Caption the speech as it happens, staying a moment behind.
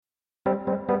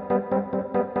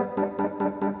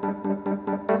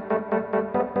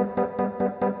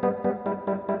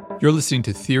You're listening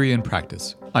to Theory and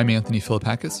Practice. I'm Anthony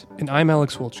Philippakis. And I'm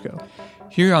Alex Wolchko.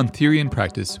 Here on Theory and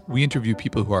Practice, we interview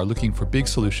people who are looking for big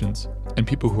solutions and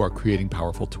people who are creating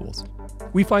powerful tools.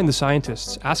 We find the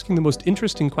scientists asking the most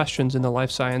interesting questions in the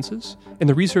life sciences and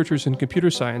the researchers in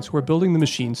computer science who are building the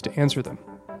machines to answer them.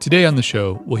 Today on the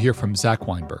show, we'll hear from Zach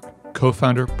Weinberg,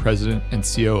 co-founder, president, and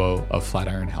COO of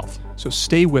Flatiron Health. So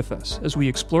stay with us as we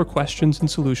explore questions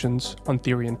and solutions on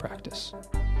Theory and Practice.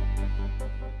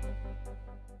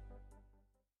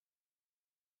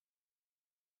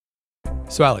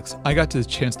 So Alex, I got the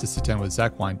chance to sit down with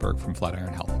Zach Weinberg from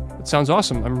Flatiron Health. That sounds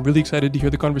awesome. I'm really excited to hear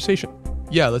the conversation.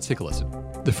 Yeah, let's take a listen.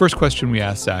 The first question we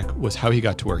asked Zach was how he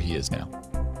got to where he is now.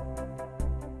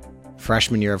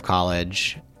 Freshman year of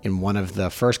college, in one of the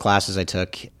first classes I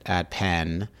took at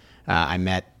Penn, I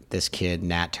met this kid,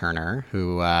 Nat Turner,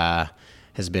 who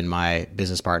has been my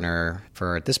business partner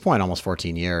for, at this point, almost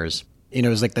 14 years. You know,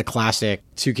 it was like the classic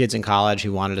two kids in college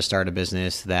who wanted to start a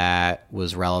business that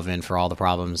was relevant for all the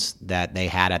problems that they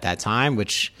had at that time,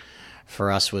 which for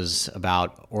us was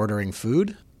about ordering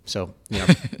food. So, you know,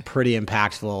 pretty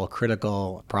impactful,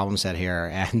 critical problem set here.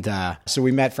 And so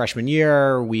we met freshman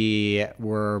year. We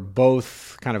were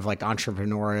both kind of like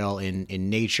entrepreneurial in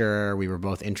nature. We were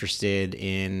both interested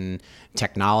in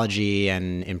technology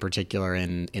and in particular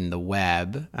in the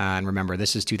web. And remember,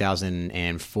 this is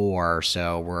 2004.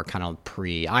 So we're kind of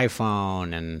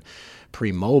pre-iPhone and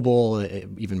pre-mobile,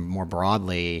 even more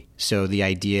broadly. So the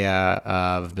idea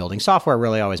of building software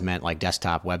really always meant like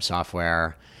desktop web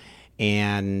software.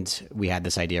 And we had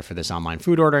this idea for this online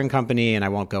food ordering company, and I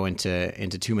won't go into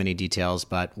too many details,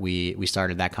 but we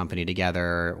started that company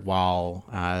together while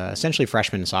essentially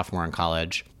freshman and sophomore in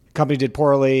college. Company did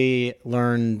poorly,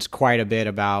 learned quite a bit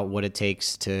about what it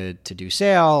takes to do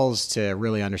sales, to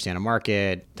really understand a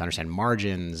market, to understand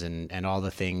margins and all the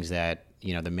things that,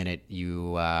 you know, the minute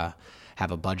you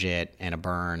have a budget and a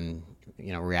burn,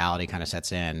 you know, reality kind of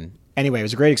sets in. Anyway, it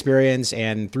was a great experience,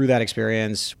 and through that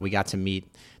experience, we got to meet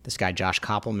this guy, Josh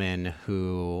Koppelman,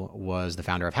 who was the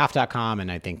founder of Half.com,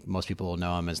 and I think most people will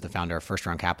know him as the founder of First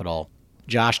Round Capital.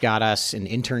 Josh got us an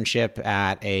internship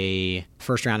at a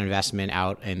first-round investment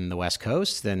out in the West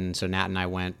Coast. So Nat and I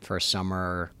went for a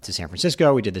summer to San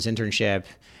Francisco. We did this internship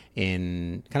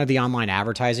in kind of the online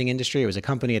advertising industry. It was a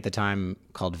company at the time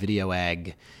called Video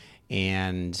Egg,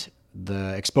 and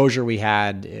the exposure we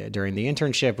had during the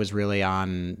internship was really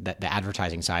on the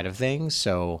advertising side of things.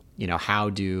 So, you know, how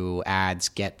do ads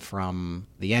get from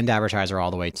the end advertiser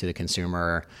all the way to the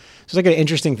consumer? So it's like an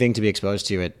interesting thing to be exposed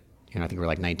to at, you know, I think we're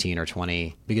like 19 or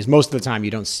 20, because most of the time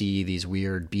you don't see these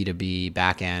weird B2B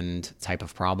back-end type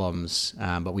of problems,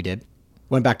 but we did.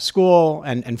 Went back to school,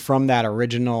 and from that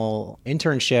original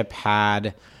internship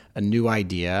had a new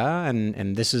idea,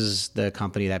 and this is the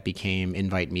company that became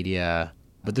Invite Media.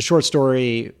 But the short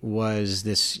story was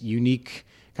this unique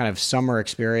kind of summer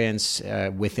experience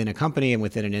within a company and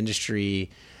within an industry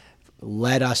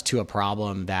led us to a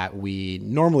problem that we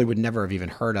normally would never have even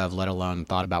heard of, let alone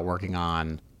thought about working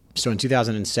on. So in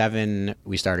 2007,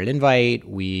 we started Invite.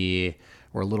 We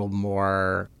were a little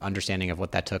more understanding of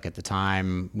what that took at the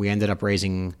time. We ended up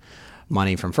raising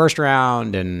money from First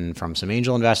Round and from some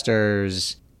angel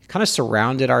investors. Kind of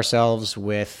surrounded ourselves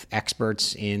with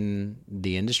experts in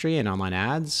the industry and online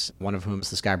ads, one of whom is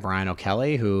this guy, Brian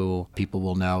O'Kelly, who people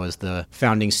will know as the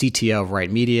founding CTO of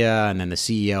Right Media and then the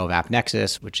CEO of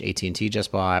AppNexus, which AT&T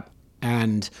just bought.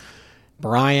 And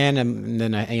Brian and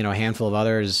then a handful of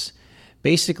others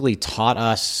basically taught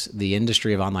us the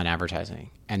industry of online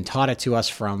advertising and taught it to us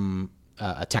from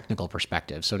a technical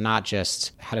perspective. So not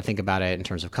just how to think about it in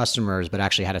terms of customers, but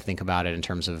actually how to think about it in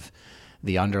terms of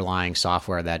the underlying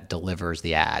software that delivers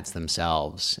the ads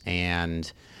themselves.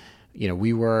 And, you know,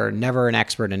 we were never an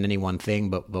expert in any one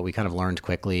thing, but we kind of learned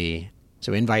quickly.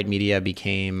 So Invite Media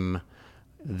became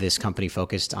this company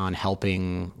focused on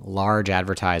helping large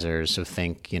advertisers, so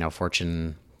think, you know,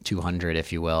 Fortune 200,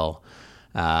 if you will,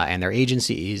 and their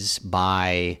agencies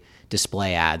buy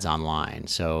display ads online.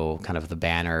 So kind of the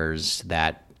banners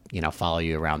that, you know, follow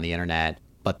you around the internet.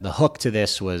 But the hook to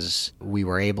this was we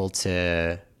were able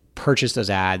to purchase those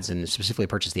ads and specifically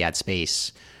purchase the ad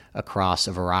space across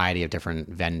a variety of different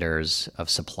vendors of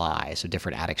supply, so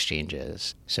different ad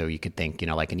exchanges. So you could think, you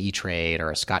know, like an E-Trade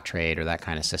or a Scottrade or that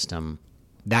kind of system.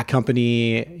 That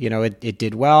company, you know, it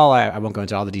did well. I won't go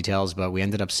into all the details, but we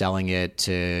ended up selling it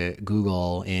to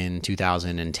Google in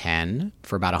 2010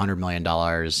 for about $100 million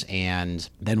and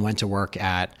then went to work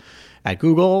at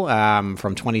Google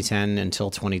from 2010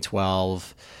 until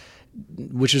 2012.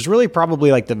 Which is really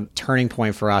probably like the turning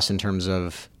point for us in terms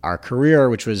of our career,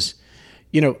 which was,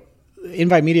 you know,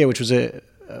 Invite Media, which was a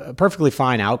perfectly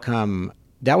fine outcome.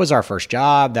 that was our first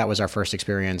job. That was our first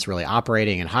experience really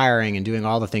operating and hiring and doing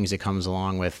all the things that comes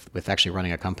along with actually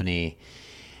running a company.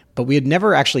 But we had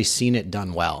never actually seen it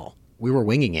done well. We were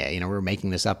winging it. We were making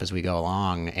this up as we go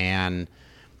along. And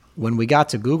when we got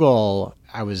to Google,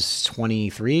 I was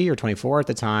 23 or 24 at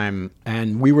the time,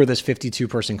 and we were this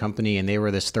 52-person company, and they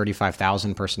were this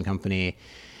 35,000-person company.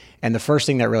 And the first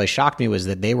thing that really shocked me was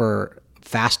that they were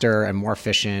faster and more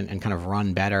efficient and kind of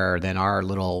run better than our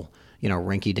little,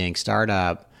 rinky-dink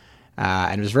startup.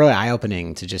 And it was really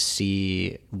eye-opening to just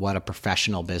see what a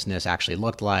professional business actually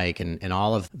looked like and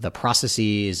all of the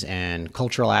processes and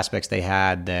cultural aspects they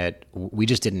had that we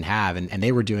just didn't have. And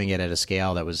they were doing it at a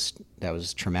scale that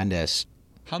was tremendous.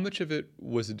 How much of it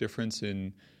was a difference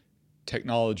in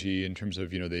technology in terms of,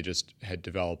 they just had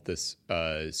developed this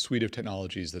suite of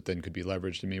technologies that then could be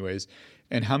leveraged in many ways?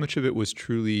 And how much of it was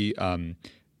truly,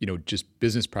 just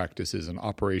business practices and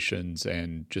operations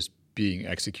and just being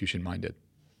execution-minded?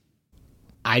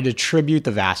 I'd attribute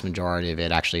the vast majority of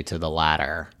it actually to the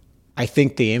latter. I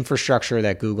think the infrastructure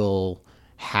that Google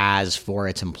has for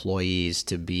its employees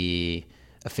to be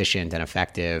efficient and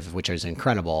effective, which is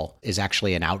incredible, is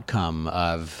actually an outcome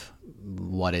of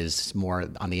what is more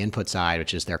on the input side,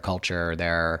 which is their culture,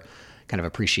 their kind of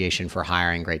appreciation for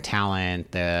hiring great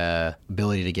talent, the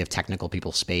ability to give technical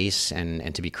people space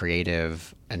and to be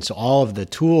creative. And so all of the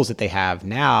tools that they have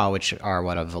now, which are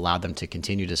what have allowed them to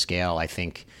continue to scale, I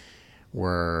think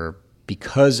were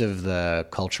because of the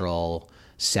cultural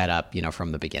setup,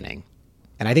 from the beginning.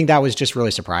 And I think that was just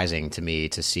really surprising to me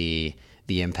to see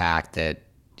the impact that,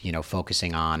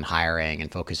 focusing on hiring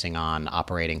and focusing on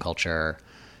operating culture,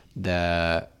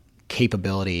 the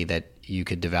capability that you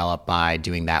could develop by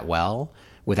doing that well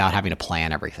without having to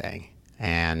plan everything.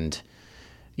 And,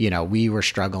 we were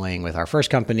struggling with our first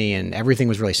company and everything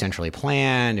was really centrally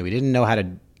planned and we didn't know how to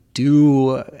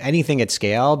do anything at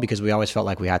scale because we always felt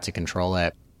like we had to control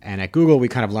it. And at Google, we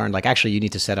kind of learned actually you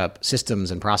need to set up systems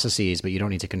and processes, but you don't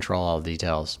need to control all the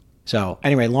details. So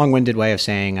anyway, long-winded way of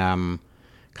saying kind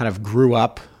of grew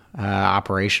up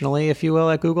operationally, if you will,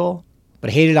 at Google, but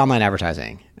hated online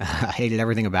advertising. Hated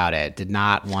everything about it. Did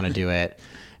not want to do it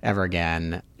ever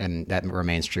again. And that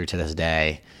remains true to this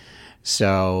day.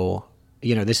 So,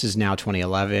 this is now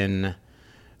 2011.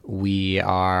 We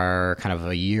are kind of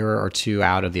a year or two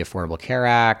out of the Affordable Care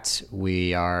Act.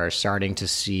 We are starting to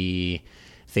see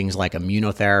things like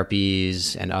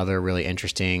immunotherapies and other really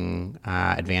interesting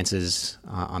advances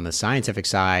on the scientific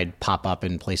side pop up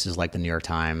in places like the New York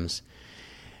Times.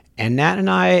 And Nat and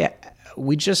I,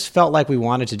 we just felt like we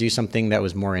wanted to do something that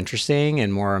was more interesting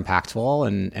and more impactful,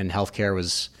 and healthcare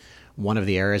was one of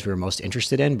the areas we were most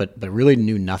interested in, but really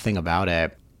knew nothing about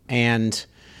it. And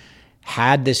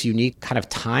had this unique kind of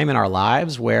time in our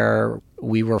lives where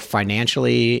we were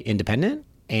financially independent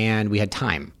and we had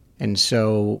time. And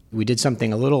so we did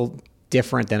something a little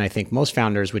different than I think most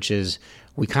founders, which is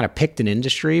we kind of picked an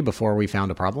industry before we found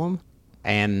a problem.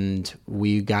 And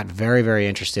we got very, very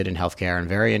interested in healthcare and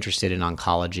very interested in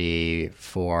oncology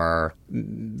for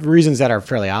reasons that are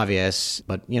fairly obvious.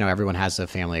 But, everyone has a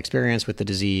family experience with the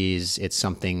disease. It's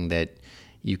something that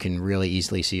you can really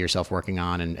easily see yourself working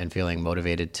on and feeling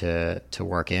motivated to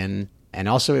work in. And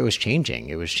also it was changing.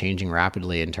 It was changing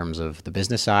rapidly in terms of the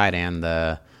business side and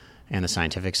the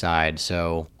scientific side.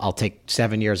 So I'll take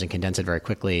 7 years and condense it very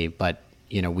quickly. But,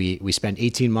 we spent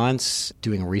 18 months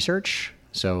doing research.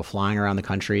 So flying around the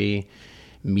country,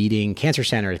 meeting cancer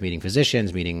centers, meeting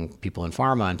physicians, meeting people in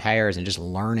pharma and payers, and just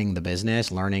learning the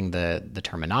business, learning the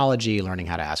terminology, learning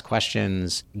how to ask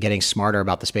questions, getting smarter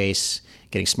about the space,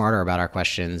 getting smarter about our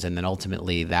questions. And then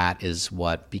ultimately that is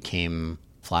what became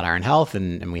Flatiron Health.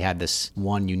 And we had this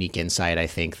one unique insight, I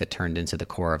think, that turned into the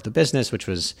core of the business, which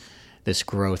was this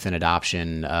growth and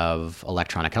adoption of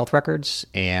electronic health records,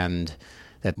 and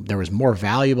that there was more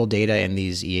valuable data in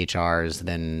these EHRs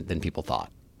than people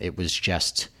thought. It was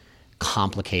just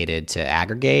complicated to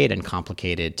aggregate and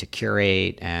complicated to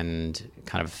curate and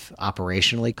kind of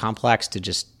operationally complex to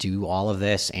just do all of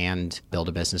this and build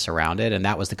a business around it. And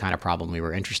that was the kind of problem we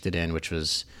were interested in, which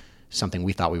was something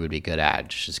we thought we would be good at,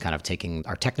 just kind of taking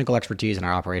our technical expertise and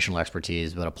our operational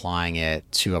expertise, but applying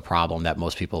it to a problem that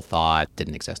most people thought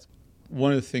didn't exist.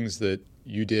 One of the things that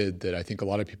you did that I think a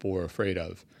lot of people were afraid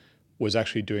of was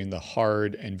actually doing the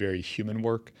hard and very human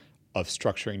work of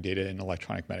structuring data in an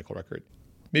electronic medical record.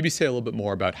 Maybe say a little bit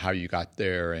more about how you got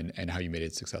there and how you made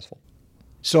it successful.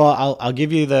 So I'll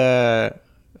give you the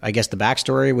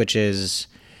backstory, which is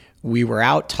we were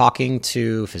out talking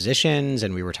to physicians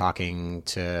and we were talking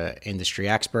to industry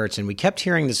experts, and we kept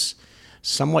hearing this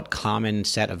somewhat common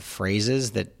set of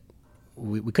phrases that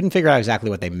we couldn't figure out exactly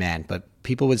what they meant, but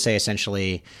people would say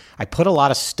essentially, I put a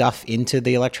lot of stuff into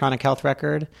the electronic health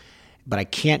record, but I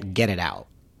can't get it out.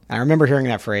 And I remember hearing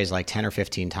that phrase like 10 or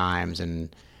 15 times.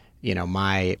 And,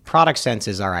 my product sense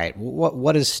is, all right,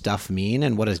 what does stuff mean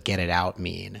and what does get it out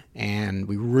mean? And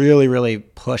we really, really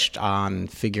pushed on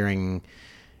figuring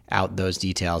out those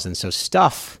details. And so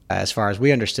stuff, as far as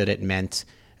we understood it, meant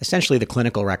essentially the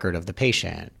clinical record of the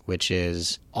patient, which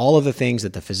is all of the things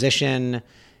that the physician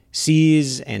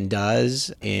sees and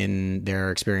does in their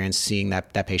experience seeing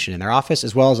that patient in their office,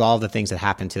 as well as all of the things that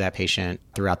happen to that patient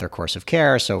throughout their course of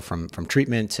care. So from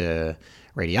treatment to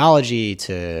radiology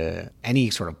to any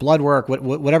sort of blood work,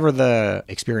 whatever the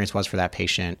experience was for that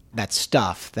patient, that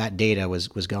stuff, that data was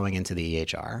going into the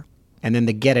EHR. And then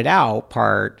the get it out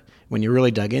part, when you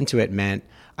really dug into it, meant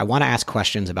I want to ask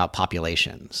questions about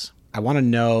populations. I want to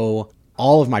know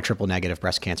all of my triple negative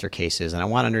breast cancer cases, and I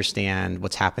want to understand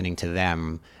what's happening to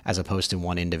them as opposed to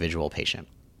one individual patient.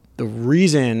 The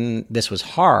reason this was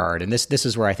hard, and this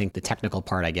is where I think the technical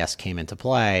part, I guess, came into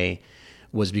play,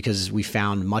 was because we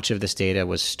found much of this data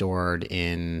was stored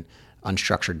in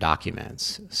unstructured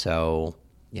documents. So,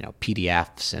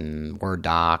 PDFs and Word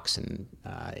docs and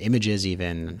images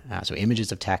even, so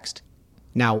images of text.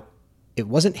 Now, it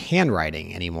wasn't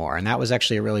handwriting anymore, and that was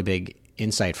actually a really big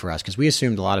insight for us because we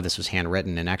assumed a lot of this was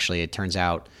handwritten, and actually it turns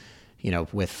out,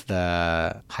 with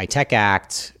the High-Tech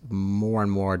Act, more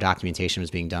and more documentation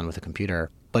was being done with a computer.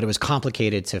 But it was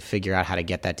complicated to figure out how to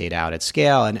get that data out at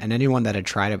scale. And anyone that had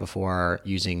tried it before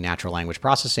using natural language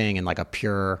processing and like a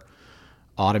pure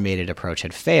automated approach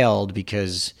had failed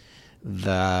because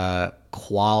the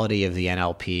quality of the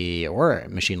NLP or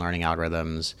machine learning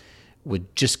algorithms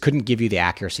couldn't give you the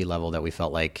accuracy level that we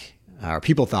felt like, or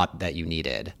people thought that you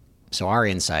needed. So our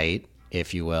insight,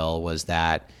 if you will, was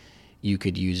that you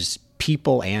could use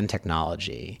people and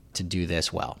technology to do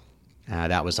this well.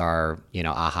 That was our,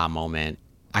 aha moment.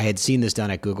 I had seen this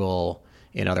done at Google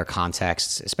in other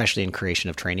contexts, especially in creation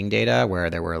of training data, where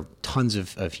there were tons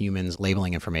of humans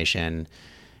labeling information.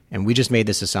 And we just made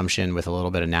this assumption with a little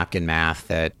bit of napkin math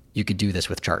that you could do this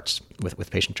with charts,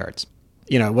 with patient charts.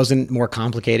 It wasn't more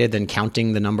complicated than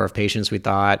counting the number of patients we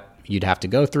thought you'd have to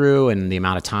go through and the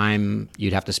amount of time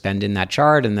you'd have to spend in that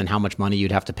chart, and then how much money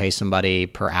you'd have to pay somebody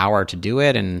per hour to do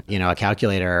it, and, a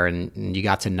calculator. And you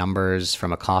got to numbers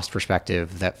from a cost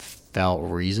perspective that felt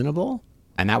reasonable.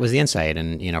 And that was the insight.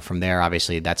 And, from there,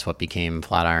 obviously, that's what became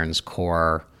Flatiron's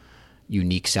core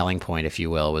unique selling point, if you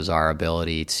will, was our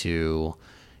ability to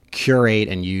curate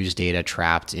and use data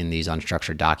trapped in these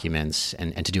unstructured documents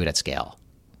and to do it at scale.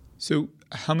 So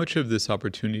how much of this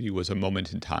opportunity was a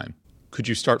moment in time? Could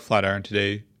you start Flatiron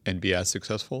today and be as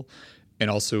successful? And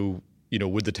also,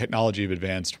 would the technology have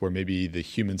advanced where maybe the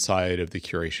human side of the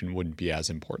curation wouldn't be as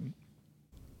important?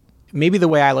 Maybe the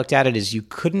way I looked at it is you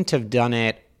couldn't have done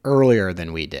it earlier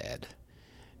than we did,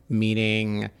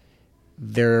 meaning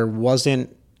there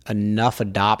wasn't enough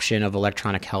adoption of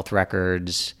electronic health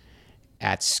records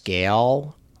at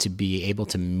scale to be able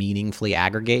to meaningfully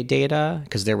aggregate data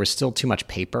because there was still too much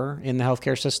paper in the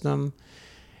healthcare system.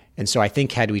 And so I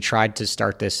think had we tried to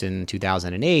start this in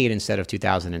 2008 instead of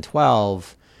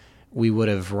 2012, we would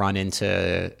have run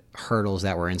into hurdles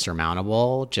that were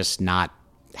insurmountable, just not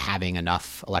having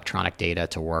enough electronic data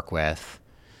to work with.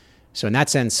 So in that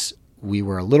sense, we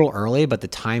were a little early, but the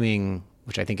timing,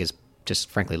 which I think is just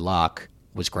frankly luck,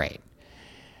 was great.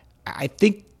 I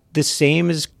think the same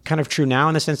is kind of true now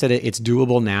in the sense that it's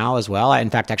doable now as well. In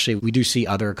fact, actually, we do see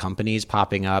other companies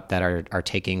popping up that are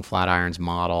taking Flatiron's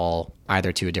model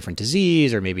either to a different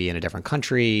disease or maybe in a different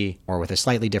country or with a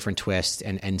slightly different twist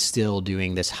and still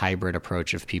doing this hybrid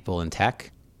approach of people and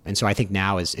tech. And so I think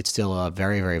now it's still a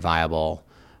very, very viable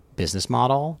business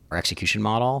model or execution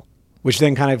model, which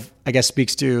then kind of, I guess,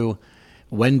 speaks to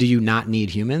when do you not need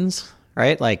humans,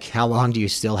 right? Like how long do you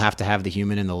still have to have the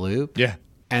human in the loop? Yeah.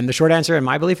 And the short answer, in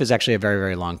my belief, is actually a very,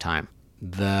 very long time.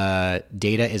 The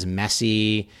data is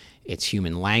messy, it's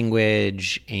human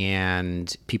language,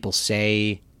 and people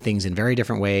say things in very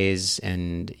different ways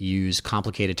and use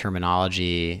complicated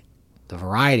terminology. The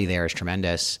variety there is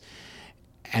tremendous.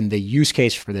 And the use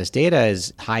case for this data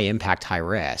is high impact, high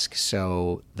risk.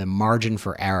 So the margin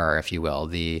for error, if you will,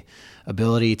 the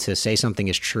ability to say something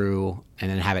is true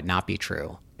and then have it not be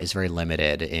true is very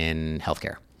limited in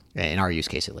healthcare, in our use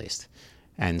case at least.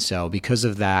 And so because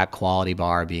of that quality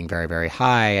bar being very, very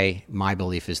high, my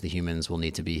belief is the humans will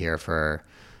need to be here for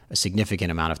a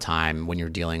significant amount of time when you're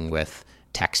dealing with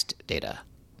text data.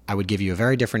 I would give you a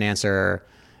very different answer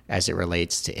as it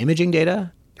relates to imaging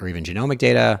data or even genomic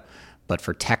data. But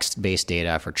for text-based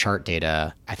data, for chart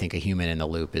data, I think a human in the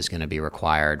loop is going to be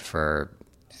required for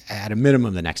at a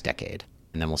minimum the next decade,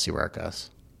 and then we'll see where it goes.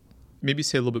 Maybe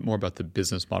say a little bit more about the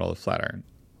business model of Flatiron.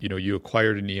 You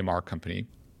acquired an EMR company.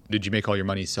 Did you make all your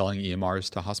money selling EMRs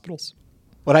to hospitals?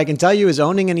 What I can tell you is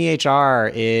owning an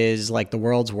EHR is like the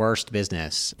world's worst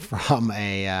business from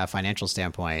a financial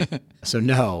standpoint. So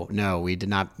no, we did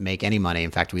not make any money. In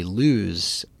fact, we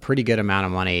lose a pretty good amount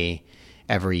of money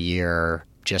every year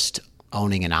just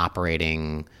owning and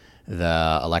operating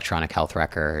the electronic health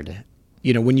record.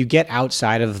 When you get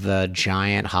outside of the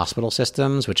giant hospital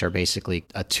systems, which are basically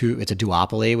it's a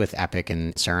duopoly with Epic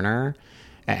and Cerner,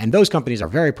 and those companies are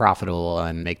very profitable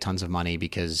and make tons of money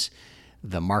because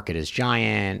the market is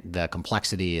giant, the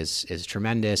complexity is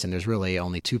tremendous, and there's really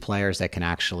only two players that can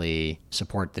actually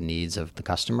support the needs of the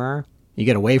customer. You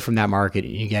get away from that market,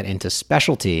 you get into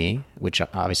specialty, which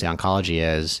obviously oncology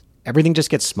is, everything just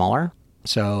gets smaller.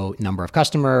 So number of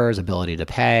customers, ability to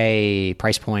pay,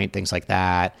 price point, things like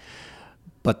that.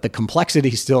 But the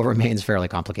complexity still remains fairly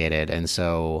complicated. And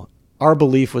so our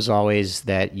belief was always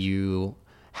that you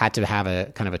had to have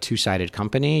a kind of a two-sided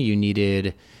company. You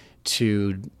needed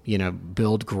to,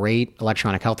 build great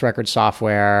electronic health record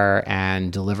software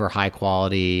and deliver high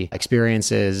quality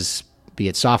experiences, be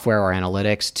it software or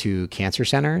analytics, to cancer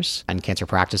centers and cancer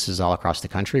practices all across the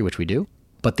country, which we do.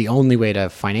 But the only way to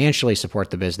financially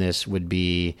support the business would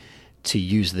be to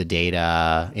use the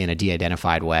data in a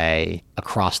de-identified way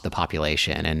across the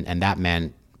population. And that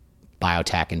meant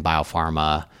biotech and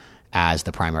biopharma as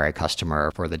the primary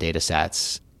customer for the data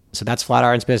sets. So that's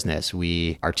Flatiron's business.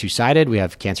 We are two-sided. We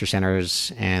have cancer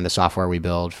centers and the software we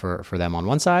build for them on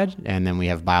one side, and then we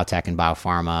have biotech and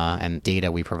biopharma and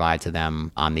data we provide to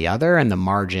them on the other. And the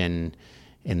margin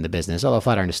in the business, although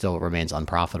Flatiron still remains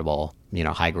unprofitable,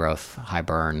 high growth, high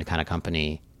burn kind of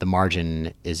company, the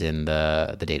margin is in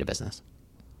the data business.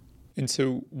 And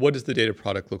so what does the data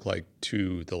product look like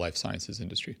to the life sciences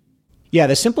industry? Yeah,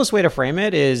 the simplest way to frame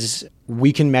it is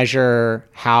we can measure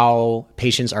how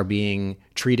patients are being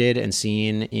treated and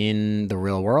seen in the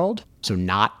real world, so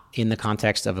not in the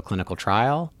context of a clinical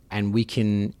trial. And we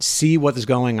can see what is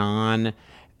going on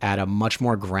at a much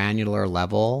more granular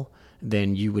level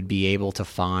than you would be able to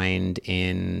find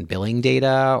in billing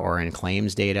data or in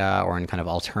claims data or in kind of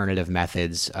alternative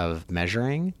methods of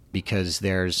measuring, because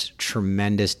there's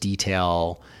tremendous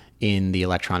detail in the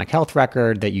electronic health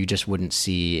record that you just wouldn't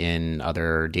see in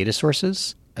other data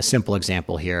sources. A simple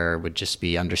example here would just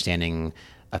be understanding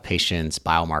a patient's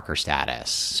biomarker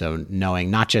status. So knowing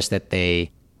not just that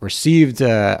they received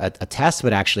a test,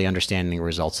 but actually understanding the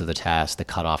results of the test, the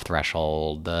cutoff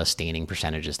threshold, the staining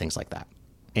percentages, things like that.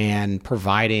 And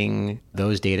providing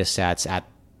those data sets at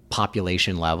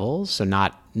population levels, so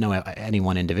not any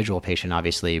one individual patient,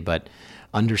 obviously, but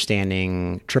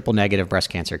understanding triple negative breast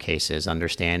cancer cases,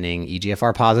 understanding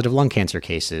EGFR positive lung cancer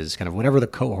cases, kind of whatever the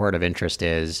cohort of interest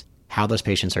is, how those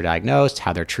patients are diagnosed,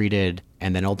 how they're treated,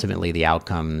 and then ultimately the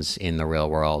outcomes in the real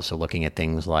world. So looking at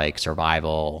things like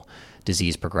survival,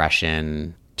 disease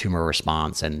progression, tumor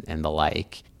response, and the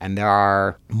like. And there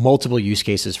are multiple use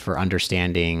cases for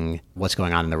understanding what's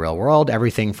going on in the real world,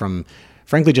 everything from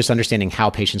frankly, just understanding how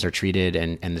patients are treated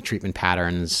and the treatment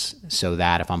patterns, so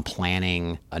that if I'm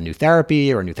planning a new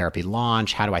therapy or a new therapy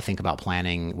launch, how do I think about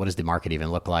planning? What does the market even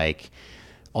look like?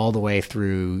 All the way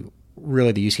through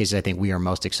really the use cases I think we are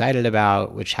most excited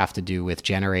about, which have to do with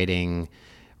generating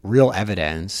real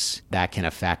evidence that can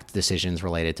affect decisions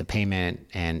related to payment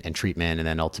and treatment, and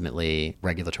then ultimately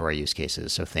regulatory use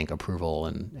cases. So think approval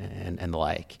and the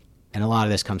like. And a lot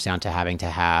of this comes down to having to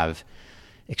have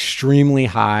extremely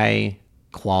high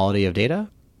quality of data,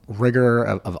 rigor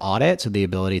of audit, so the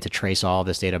ability to trace all of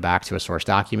this data back to a source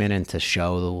document and to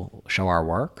show our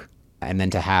work, and then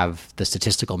to have the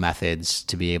statistical methods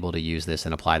to be able to use this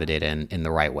and apply the data in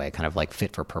the right way, kind of like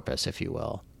fit for purpose, if you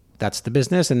will. That's the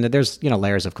business, and there's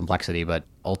layers of complexity, but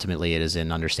ultimately it is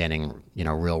in understanding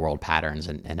real world patterns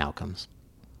and outcomes.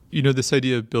 This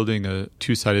idea of building a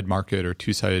two-sided market or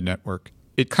two-sided network,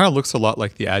 it kind of looks a lot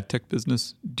like the ad tech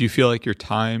business. Do you feel like your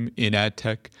time in ad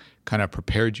tech kind of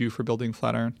prepared you for building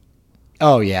Flatiron?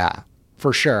 Oh, yeah,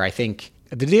 for sure. I think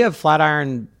the idea of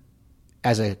Flatiron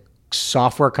as a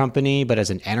software company, but as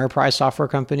an enterprise software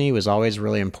company, was always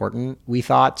really important, we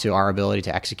thought, to our ability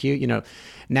to execute. Nat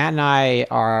and I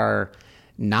are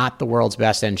not the world's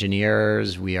best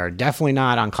engineers. We are definitely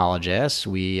not oncologists.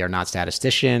 We are not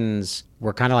statisticians.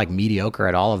 We're kind of like mediocre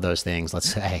at all of those things, let's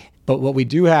say. But what we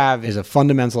do have is a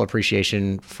fundamental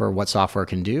appreciation for what software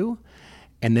can do,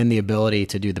 and then the ability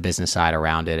to do the business side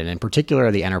around it. And in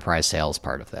particular, the enterprise sales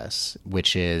part of this,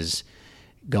 which is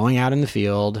going out in the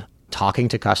field, talking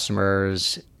to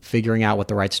customers, figuring out what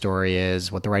the right story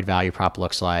is, what the right value prop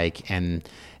looks like, and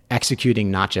executing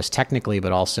not just technically,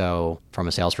 but also from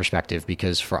a sales perspective,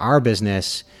 because for our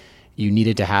business, you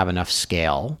needed to have enough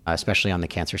scale, especially on the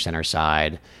cancer center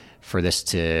side, for this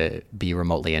to be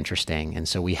remotely interesting. And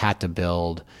so we had to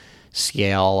build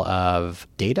scale of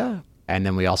data, and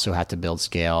then we also had to build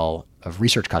scale of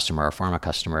research customer or pharma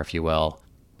customer, if you will.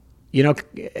 You know,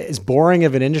 as boring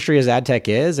of an industry as ad tech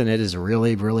is, and it is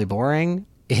really, really boring,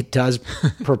 it does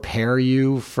prepare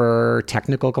you for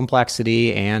technical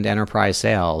complexity and enterprise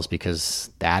sales, because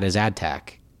that is ad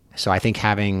tech. So I think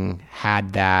having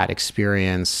had that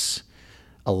experience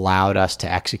allowed us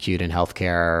to execute in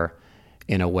healthcare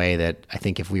in a way that I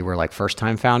think if we were like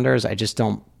first-time founders, I just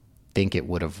don't think it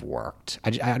would have worked.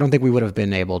 I don't think we would have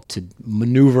been able to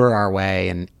maneuver our way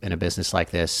in a business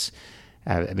like this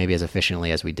maybe as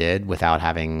efficiently as we did without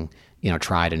having,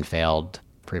 tried and failed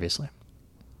previously.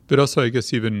 But also, I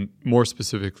guess even more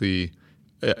specifically,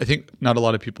 I think not a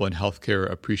lot of people in healthcare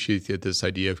appreciate this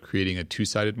idea of creating a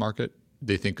two-sided market.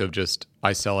 They think of just,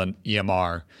 I sell an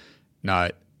EMR,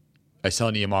 not I sell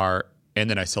an EMR and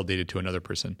then I sell data to another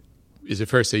person. Is it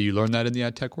fair to say you learned that in the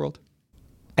ad tech world?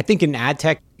 I think in ad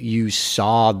tech, you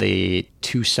saw the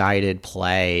two-sided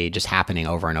play just happening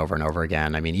over and over and over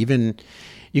again. I mean,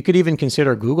 you could even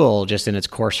consider Google just in its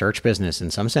core search business in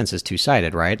some senses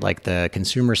two-sided, right? Like the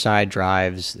consumer side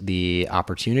drives the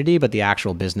opportunity, but the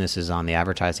actual business is on the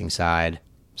advertising side.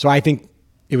 So I think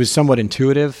it was somewhat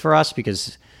intuitive for us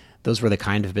because those were the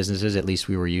kind of businesses at least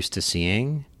we were used to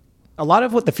seeing. A lot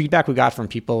of what the feedback we got from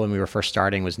people when we were first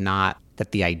starting was not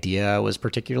that the idea was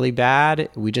particularly bad.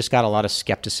 We just got a lot of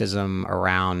skepticism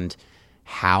around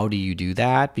how do you do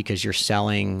that, because you're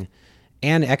selling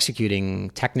and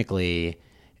executing technically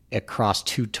across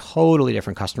two totally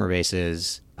different customer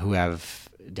bases who have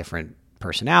different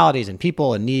personalities and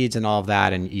people and needs and all of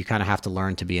that. And you kind of have to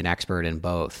learn to be an expert in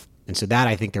both. And so that,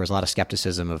 I think there was a lot of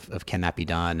skepticism of can that be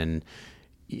done? And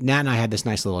Nat and I had this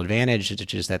nice little advantage,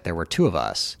 which is that there were two of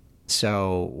us.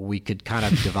 So we could kind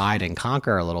of divide and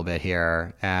conquer a little bit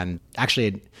here. And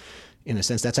actually, in a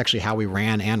sense, that's actually how we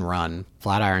ran and run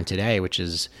Flatiron today, which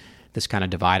is this kind of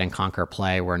divide and conquer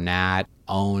play where Nat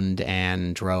owned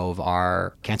and drove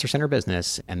our cancer center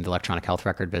business and the electronic health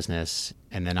record business.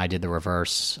 And then I did the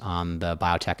reverse on the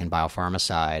biotech and biopharma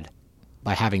side.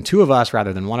 By having two of us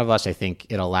rather than one of us, I think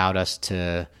it allowed us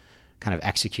to kind of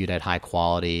execute at high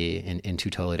quality in two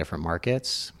totally different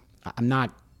markets. I'm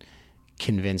not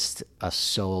convinced a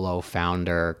solo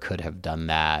founder could have done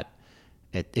that.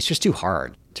 It's just too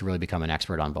hard to really become an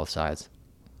expert on both sides.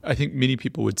 I think many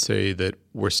people would say that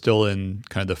we're still in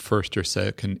kind of the first or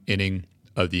second inning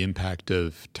of the impact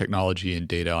of technology and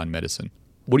data on medicine.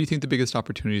 What do you think the biggest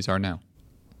opportunities are now?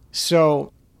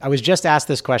 So I was just asked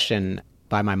this question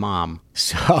by my mom.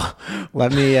 So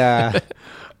let me,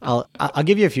 I'll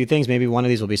give you a few things. Maybe one of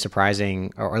these will be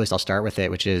surprising, or at least I'll start with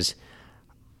it, which is,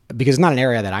 because it's not an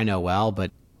area that I know well,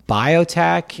 but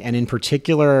biotech and in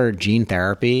particular gene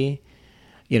therapy,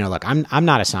 look, I'm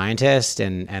not a scientist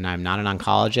and I'm not an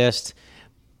oncologist,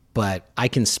 but I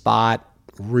can spot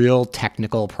real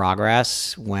technical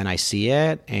progress when I see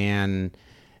it. And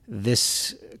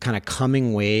this kind of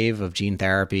coming wave of gene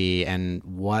therapy and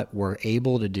what we're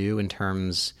able to do in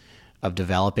terms of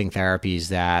developing therapies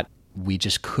that we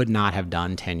just could not have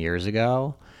done 10 years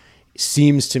ago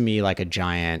seems to me like a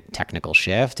giant technical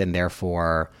shift. And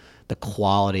therefore, the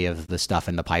quality of the stuff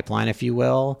in the pipeline, if you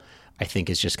will, I think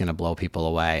is just going to blow people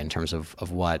away in terms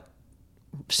of what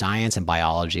science and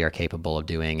biology are capable of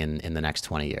doing in the next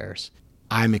 20 years.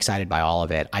 I'm excited by all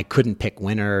of it. I couldn't pick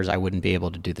winners. I wouldn't be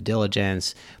able to do the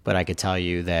diligence, but I could tell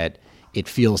you that it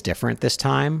feels different this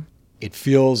time. It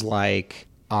feels like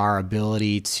our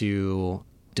ability to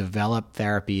develop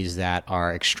therapies that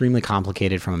are extremely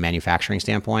complicated from a manufacturing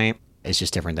standpoint is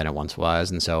just different than it once was.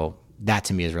 And so that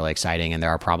to me is really exciting. And there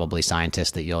are probably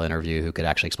scientists that you'll interview who could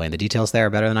actually explain the details there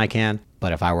better than I can.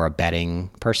 But if I were a betting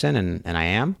person, and I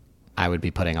am, I would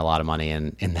be putting a lot of money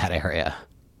in that area.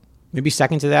 Maybe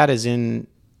second to that is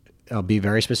I'll be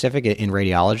very specific, in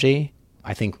radiology.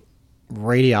 I think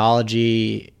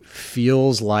radiology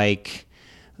feels like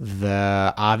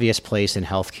the obvious place in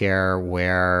healthcare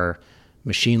where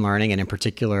machine learning, and in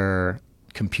particular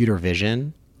computer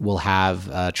vision, will have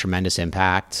a tremendous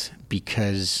impact,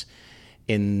 because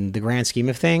in the grand scheme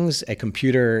of things, a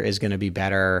computer is going to be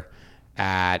better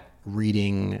at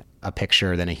reading a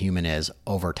picture than a human is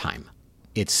over time.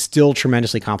 It's still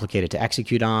tremendously complicated to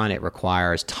execute on. It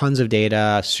requires tons of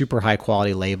data, super high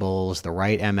quality labels, the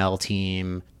right ML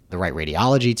team, the right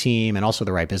radiology team, and also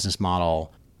the right business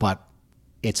model. But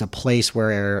it's a place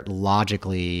where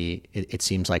logically it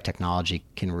seems like technology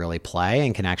can really play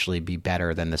and can actually be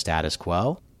better than the status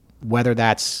quo. Whether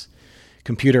that's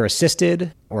computer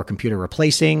assisted or computer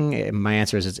replacing? My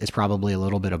answer is it's probably a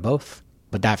little bit of both,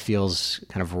 but that feels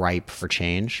kind of ripe for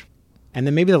change. And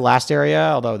then maybe the last area,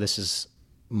 although this is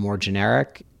more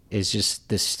generic, is just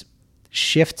this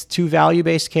shift to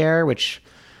value-based care, which,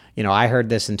 I heard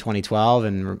this in 2012,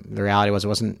 and the reality was it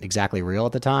wasn't exactly real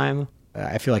at the time.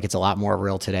 I feel like it's a lot more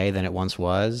real today than it once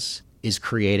was, is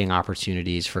creating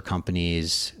opportunities for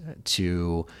companies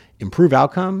to improve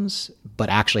outcomes, but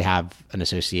actually have an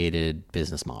associated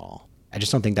business model. I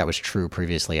just don't think that was true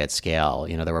previously at scale.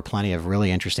 There were plenty of really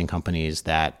interesting companies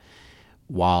that,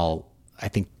 while I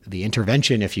think the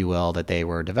intervention, if you will, that they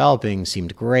were developing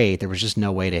seemed great, there was just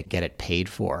no way to get it paid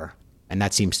for. And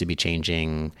that seems to be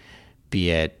changing,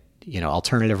 be it,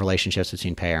 alternative relationships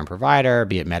between payer and provider,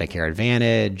 be it Medicare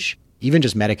Advantage, even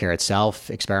just Medicare itself,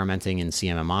 experimenting in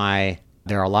CMMI.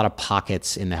 There are a lot of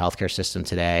pockets in the healthcare system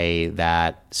today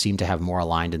that seem to have more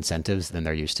aligned incentives than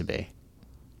there used to be.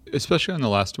 Especially on the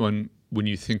last one, when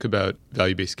you think about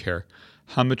value-based care,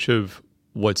 how much of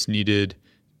what's needed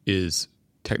is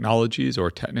technologies or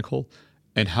technical,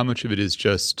 and how much of it is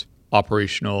just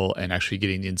operational and actually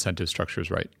getting the incentive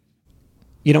structures right?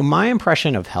 My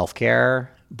impression of healthcare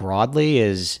broadly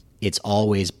is it's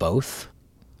always both.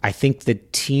 I think the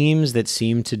teams that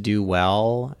seem to do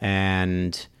well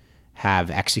and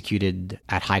have executed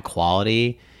at high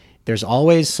quality, there's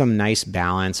always some nice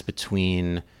balance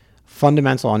between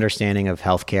fundamental understanding of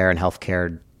healthcare and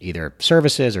healthcare, either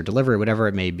services or delivery, whatever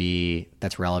it may be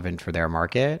that's relevant for their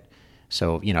market.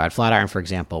 So, at Flatiron, for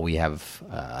example, we have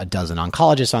a dozen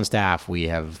oncologists on staff. We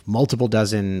have multiple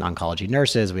dozen oncology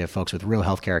nurses. We have folks with real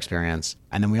healthcare experience.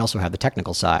 And then we also have the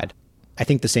technical side. I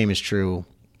think the same is true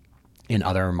in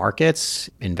other markets.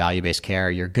 In value-based care,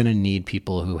 you're going to need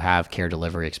people who have care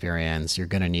delivery experience. You're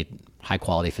going to need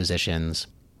high-quality physicians.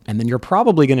 And then you're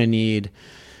probably going to need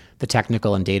the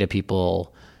technical and data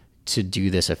people to do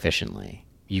this efficiently.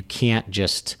 You can't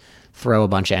just throw a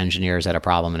bunch of engineers at a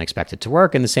problem and expect it to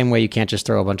work. In the same way, you can't just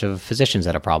throw a bunch of physicians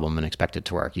at a problem and expect it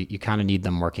to work. You kind of need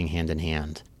them working hand in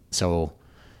hand. So,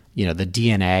 the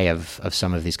DNA of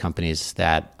some of these companies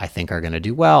that I think are going to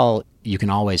do well, you can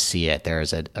always see it.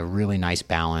 There's a really nice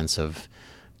balance of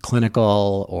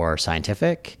clinical or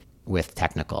scientific with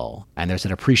technical, and there's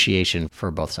an appreciation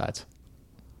for both sides.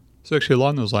 So actually,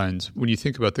 along those lines, when you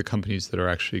think about the companies that are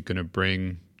actually going to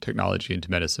bring technology into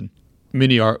medicine,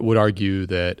 many would argue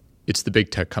that it's the big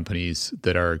tech companies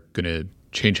that are going to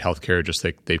change healthcare just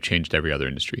like they've changed every other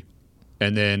industry.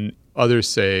 And then others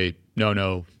say,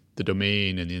 no, the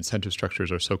domain and the incentive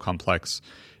structures are so complex.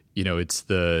 It's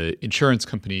the insurance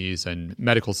companies and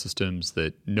medical systems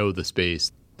that know the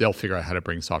space. They'll figure out how to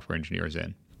bring software engineers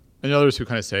in. And others who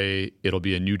kind of say it'll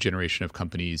be a new generation of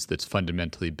companies that's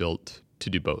fundamentally built to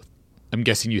do both. I'm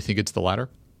guessing you think it's the latter?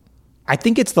 I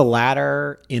think it's the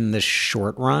latter in the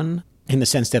short run, in the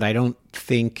sense that I don't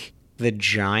think the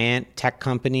giant tech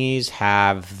companies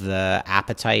have the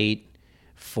appetite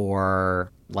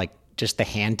for just the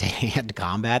hand-to-hand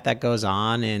combat that goes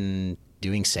on in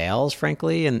doing sales,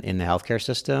 frankly, in the healthcare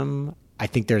system. I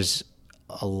think there's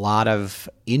a lot of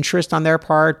interest on their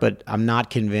part, but I'm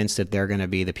not convinced that they're going to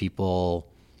be the people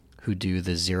who do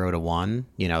the 0 to 1,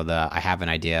 I have an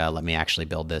idea, let me actually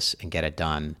build this and get it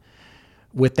done.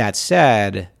 With that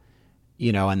said,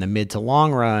 in the mid to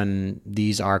long run,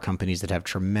 these are companies that have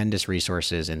tremendous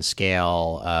resources and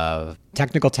scale of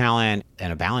technical talent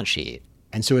and a balance sheet.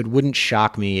 And so it wouldn't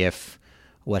shock me if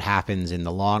what happens in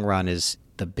the long run is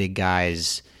the big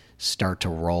guys start to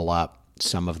roll up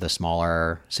some of the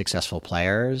smaller successful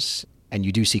players. And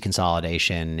you do see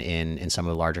consolidation in some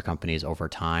of the larger companies over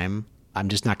time. I'm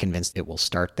just not convinced it will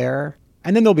start there.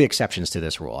 And then there'll be exceptions to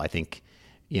this rule. I think,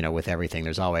 with everything,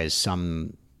 there's always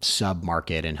some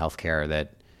sub-market in healthcare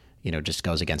that, just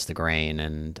goes against the grain.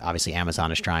 And obviously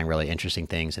Amazon is trying really interesting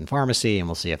things in pharmacy, and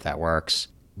we'll see if that works.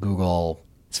 Google,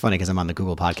 it's funny because I'm on the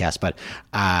Google podcast, but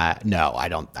no, I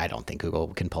don't think Google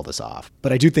can pull this off.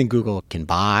 But I do think Google can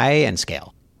buy and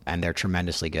scale, and they're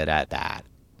tremendously good at that.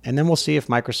 And then we'll see if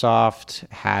Microsoft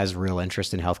has real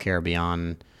interest in healthcare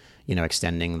beyond,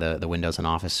 extending the Windows and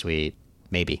Office suite.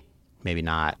 Maybe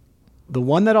not. The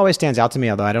one that always stands out to me,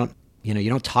 although you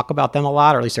don't talk about them a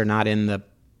lot, or at least they're not in the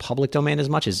public domain as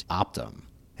much, is Optum.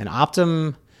 And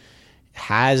Optum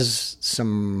has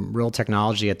some real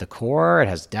technology at the core.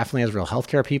 It definitely has real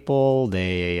healthcare people.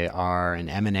 They are an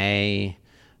M&A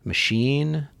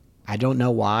machine. I don't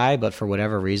know why, but for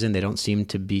whatever reason, they don't seem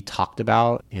to be talked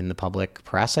about in the public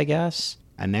press, I guess.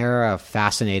 And they're a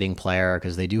fascinating player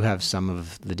because they do have some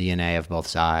of the DNA of both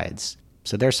sides.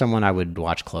 So they're someone I would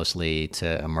watch closely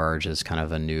to emerge as kind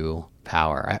of a new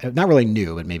power. Not really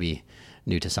new, but maybe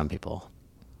new to some people.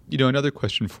 Another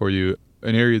question for you.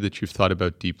 An area that you've thought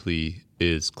about deeply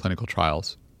is clinical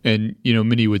trials. And,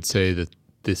 many would say that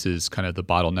this is kind of the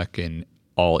bottleneck in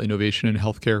all innovation in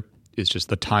healthcare, is just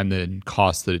the time and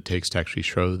cost that it takes to actually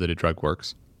show that a drug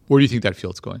works. Where do you think that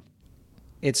field's going?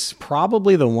 It's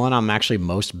probably the one I'm actually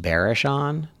most bearish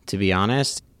on, to be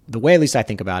honest. The way at least I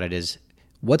think about it is,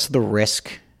 what's the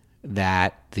risk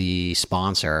that the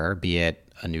sponsor, be it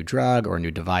a new drug or a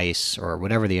new device or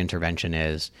whatever the intervention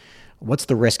is, what's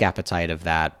the risk appetite of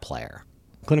that player?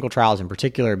 Clinical trials in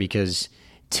particular, because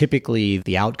typically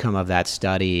the outcome of that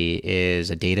study is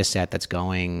a data set that's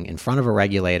going in front of a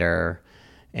regulator,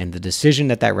 and the decision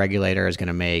that regulator is going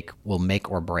to make will make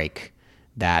or break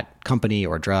that company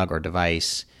or drug or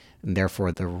device. And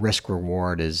therefore, the risk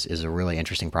reward is a really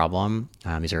interesting problem.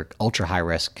 These are ultra high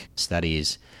risk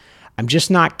studies. I'm just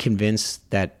not convinced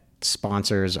that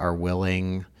sponsors are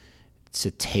willing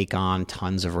to take on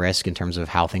tons of risk in terms of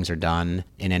how things are done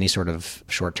in any sort of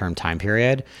short-term time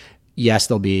period. Yes,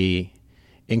 there'll be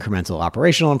incremental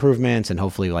operational improvements, and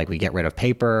hopefully we get rid of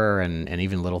paper and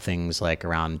even little things like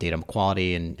around data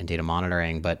quality and data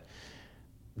monitoring. But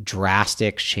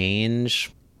drastic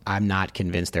change, I'm not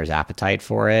convinced there's appetite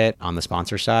for it on the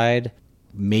sponsor side.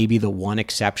 Maybe the one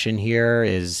exception here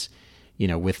is,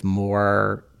 with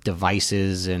more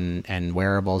devices and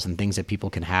wearables and things that people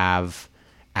can have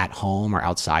at home or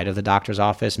outside of the doctor's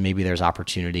office, maybe there's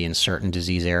opportunity in certain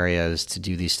disease areas to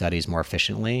do these studies more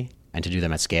efficiently and to do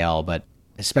them at scale. But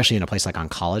especially in a place like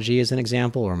oncology, as an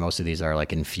example, where most of these are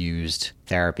infused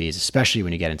therapies, especially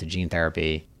when you get into gene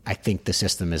therapy, I think the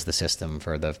system is the system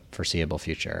for the foreseeable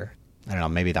future. I don't know,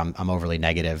 maybe I'm overly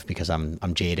negative because I'm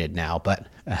jaded now, but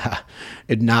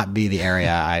it'd not be the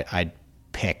area I'd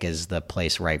pick as the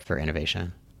place ripe for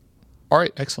innovation. All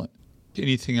right, excellent.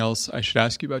 Anything else I should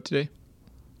ask you about today?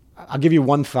 I'll give you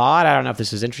one thought. I don't know if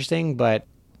this is interesting, but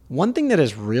one thing that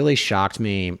has really shocked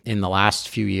me in the last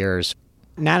few years,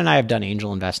 Nat and I have done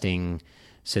angel investing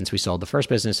since we sold the first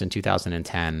business in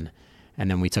 2010.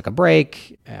 And then we took a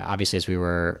break, obviously, as we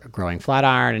were growing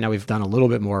Flatiron, and now we've done a little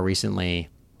bit more recently.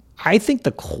 I think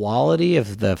the quality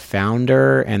of the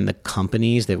founder and the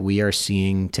companies that we are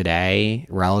seeing today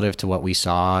relative to what we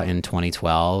saw in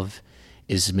 2012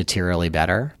 is materially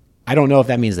better. I don't know if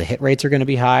that means the hit rates are going to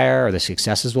be higher or the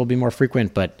successes will be more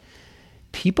frequent, but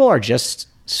people are just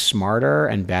smarter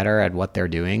and better at what they're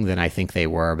doing than I think they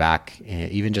were back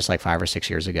even just 5 or 6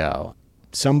 years ago.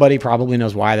 Somebody probably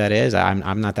knows why that is.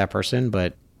 I'm not that person,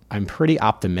 but I'm pretty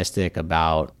optimistic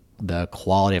about the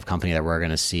quality of company that we're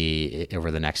going to see over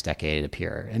the next decade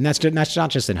appear. And that's not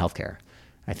just in healthcare.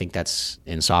 I think that's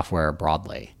in software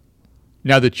broadly.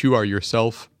 Now that you are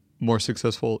yourself more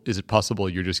successful, is it possible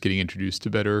you're just getting introduced to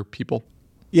better people?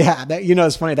 Yeah,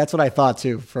 it's funny. That's what I thought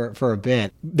too for a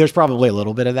bit. There's probably a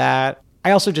little bit of that.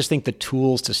 I also just think the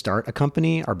tools to start a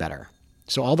company are better.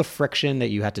 So all the friction that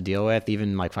you had to deal with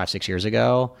even 5, 6 years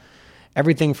ago,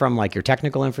 everything from your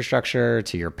technical infrastructure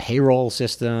to your payroll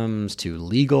systems to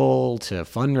legal to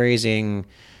fundraising,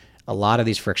 a lot of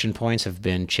these friction points have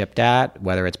been chipped at,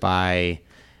 whether it's by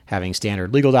having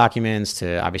standard legal documents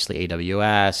to obviously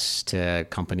AWS to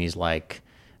companies like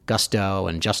Gusto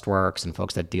and JustWorks and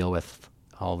folks that deal with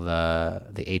all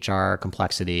the HR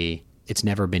complexity. It's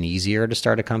never been easier to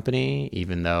start a company,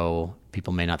 even though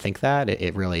people may not think that.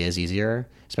 It really is easier,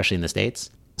 especially in the States.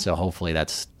 So hopefully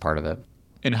that's part of it.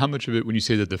 And how much of it, when you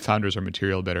say that the founders are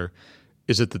material better,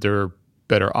 is it that they're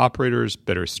better operators,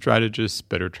 better strategists,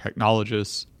 better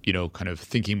technologists, kind of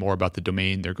thinking more about the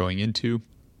domain they're going into?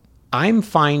 I'm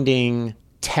finding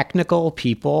technical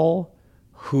people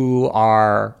who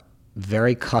are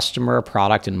very customer,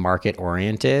 product, and market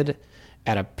oriented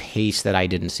at a pace that I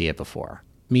didn't see it before.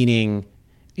 Meaning,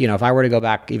 if I were to go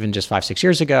back even just 5, 6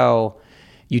 years ago,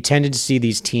 you tended to see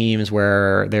these teams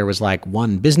where there was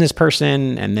one business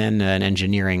person and then an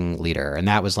engineering leader. And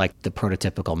that was the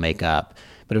prototypical makeup.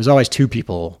 But it was always 2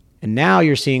 people. And now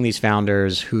you're seeing these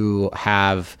founders who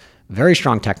have very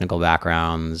strong technical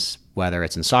backgrounds, whether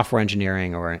it's in software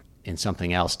engineering or in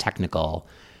something else technical,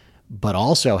 but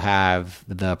also have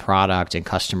the product and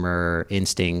customer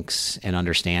instincts and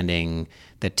understanding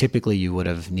that typically you would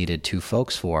have needed 2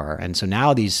 folks for. And so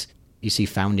now you see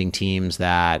founding teams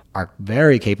that are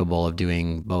very capable of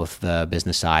doing both the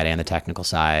business side and the technical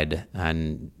side.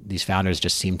 And these founders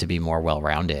just seem to be more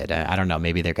well-rounded. I don't know,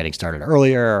 maybe they're getting started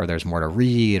earlier or there's more to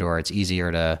read or it's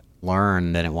easier to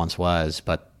learn than it once was.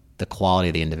 But the quality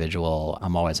of the individual,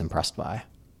 I'm always impressed by.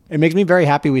 It makes me very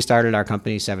happy we started our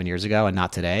company 7 years ago and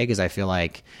not today, because I feel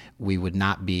like we would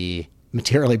not be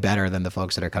materially better than the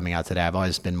folks that are coming out today. I've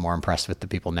always been more impressed with the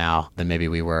people now than maybe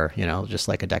we were, just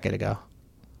a decade ago.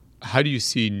 How do you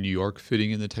see New York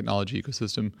fitting in the technology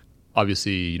ecosystem?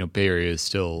 Obviously, Bay Area is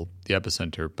still the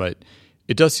epicenter, but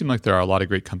it does seem like there are a lot of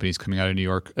great companies coming out of New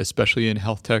York, especially in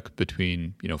health tech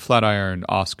between, Flatiron,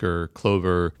 Oscar,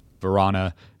 Clover,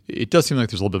 Verana. It does seem like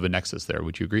there's a little bit of a nexus there.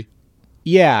 Would you agree?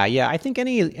 Yeah. I think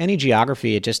any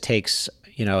geography, it just takes,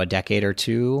 a decade or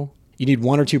two. You need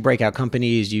one or two breakout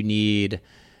companies. You need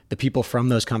the people from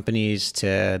those companies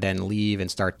to then leave and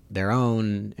start their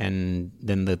own, and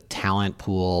then the talent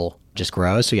pool just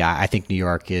grows. So yeah, I think New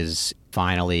York is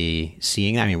finally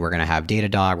seeing that. I mean, we're going to have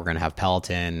Datadog, we're going to have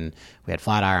Peloton, we had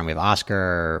Flatiron, we have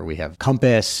Oscar, we have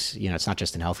Compass. It's not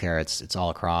just in healthcare, it's all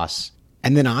across.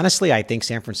 And then honestly, I think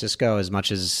San Francisco, as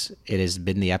much as it has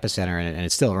been the epicenter, and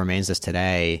it still remains this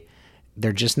today,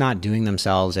 they're just not doing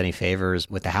themselves any favors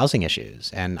with the housing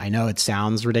issues. And I know it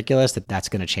sounds ridiculous that that's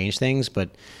going to change things,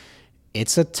 but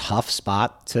it's a tough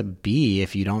spot to be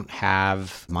if you don't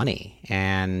have money.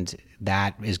 And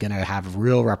that is going to have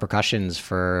real repercussions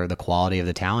for the quality of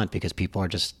the talent, because people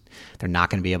they're not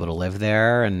going to be able to live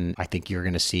there. And I think you're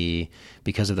going to see,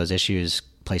 because of those issues,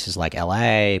 places like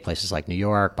LA, places like New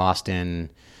York, Boston,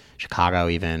 Chicago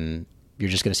even, you're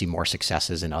just going to see more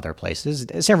successes in other places.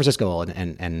 San Francisco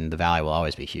and the Valley will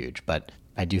always be huge, but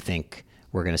I do think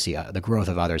we're going to see the growth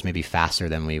of others maybe faster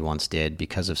than we once did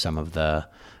because of some of the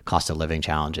cost of living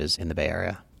challenges in the Bay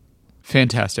Area.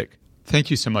 Fantastic. Thank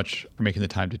you so much for making the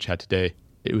time to chat today.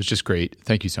 It was just great.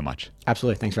 Thank you so much.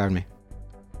 Absolutely. Thanks for having me.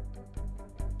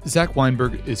 Zach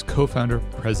Weinberg is co-founder,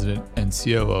 president, and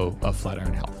COO of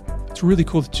Flatiron Health. It's really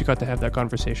cool that you got to have that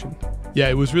conversation. Yeah,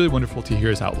 it was really wonderful to hear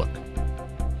his outlook.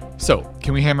 So,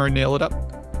 can we hammer and nail it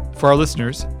up? For our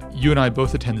listeners, you and I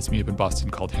both attend this meetup in Boston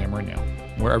called Hammer and Nail,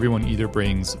 where everyone either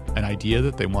brings an idea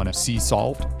that they want to see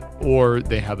solved, or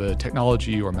they have a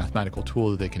technology or mathematical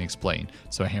tool that they can explain.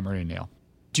 So, hammer and nail.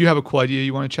 Do you have a cool idea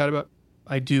you want to chat about?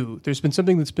 I do. There's been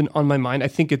something that's been on my mind. I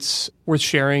think it's worth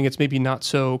sharing. It's maybe not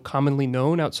so commonly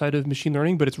known outside of machine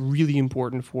learning, but it's really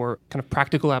important for kind of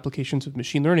practical applications of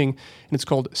machine learning, and it's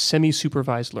called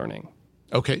semi-supervised learning.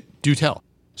 Okay, do tell.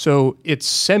 So it's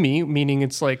semi, meaning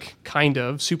it's like kind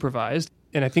of supervised.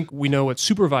 And I think we know what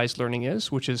supervised learning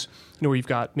is, which is where you've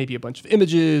got maybe a bunch of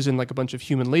images and like a bunch of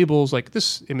human labels, like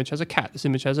this image has a cat, this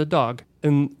image has a dog.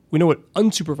 And we know what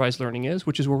unsupervised learning is,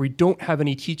 which is where we don't have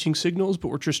any teaching signals, but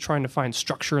we're just trying to find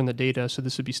structure in the data. So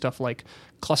this would be stuff like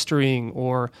clustering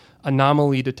or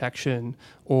anomaly detection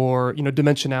or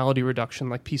dimensionality reduction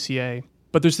like PCA.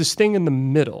 But there's this thing in the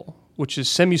middle, which is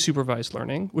semi-supervised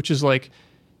learning, which is like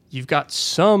you've got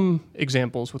some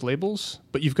examples with labels,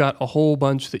 but you've got a whole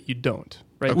bunch that you don't,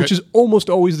 right? Okay. Which is almost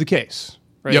always the case,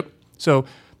 right? Yep. So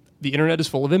the internet is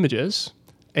full of images,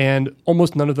 and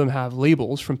almost none of them have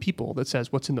labels from people that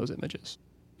says what's in those images.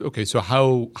 Okay, so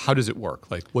how does it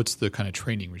work? Like, what's the kind of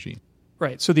training regime?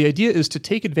 Right. So the idea is to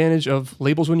take advantage of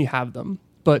labels when you have them,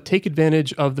 but take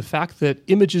advantage of the fact that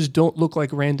images don't look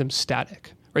like random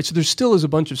static, right? So there still is a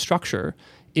bunch of structure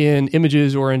in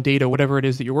images or in data, whatever it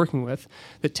is that you're working with,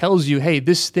 that tells you, hey,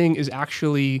 this thing is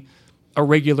actually a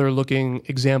regular looking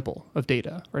example of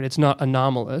data, right? It's not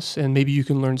anomalous, and maybe you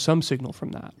can learn some signal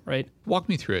from that, right? Walk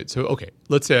me through it. So, okay,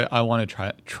 let's say I want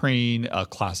to train a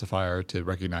classifier to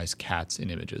recognize cats in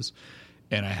images,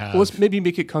 and I have... Well, let's maybe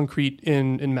make it concrete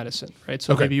in medicine, right?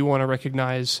 So maybe you want to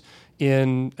recognize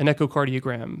in an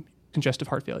echocardiogram congestive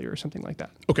heart failure or something like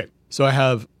that. Okay, so I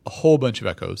have a whole bunch of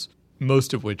echoes,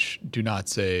 most of which do not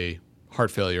say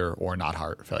heart failure or not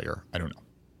heart failure. I don't know.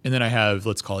 And then I have,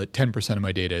 let's call it 10% of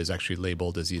my data is actually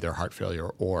labeled as either heart failure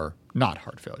or not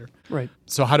heart failure. Right.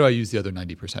 So how do I use the other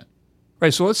 90%?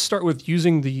 Right. So let's start with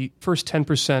using the first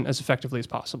 10% as effectively as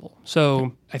possible.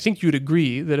 So I think you'd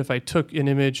agree that if I took an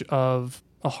image of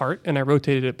a heart and I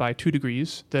rotated it by 2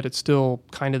 degrees, that it's still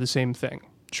kind of the same thing.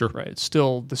 Sure. Right. It's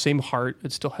still the same heart.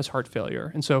 It still has heart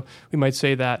failure. And so we might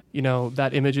say that, that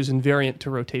image is invariant to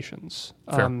rotations.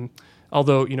 Fair.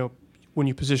 Although, when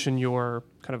you position your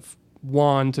kind of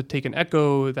wand to take an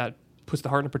echo, that puts the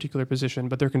heart in a particular position,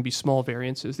 but there can be small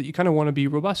variances that you kind of want to be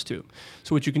robust to.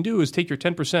 So what you can do is take your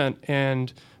 10%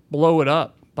 and blow it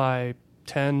up by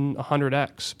 10,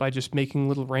 100x by just making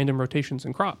little random rotations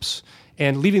and crops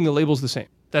and leaving the labels the same.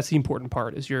 That's the important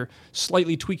part, is you're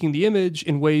slightly tweaking the image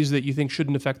in ways that you think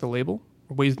shouldn't affect the label,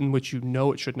 or ways in which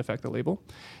it shouldn't affect the label.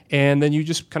 And then you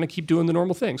just kind of keep doing the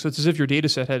normal thing. So it's as if your data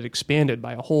set had expanded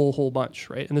by a whole bunch,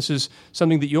 right? And this is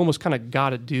something that you almost kind of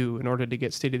got to do in order to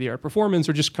get state-of-the-art performance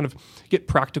or just kind of get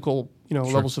practical, Sure.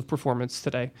 levels of performance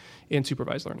today in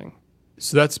supervised learning.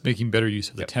 So that's making better use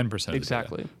of the 10% of the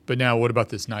exactly. data. But now what about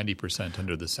this 90%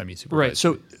 under the semi-supervised? Right.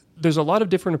 So there's a lot of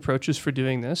different approaches for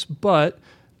doing this, but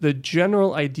the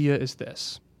general idea is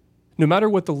this. No matter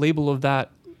what the label of that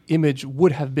image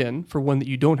would have been for one that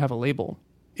you don't have a label,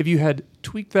 if you had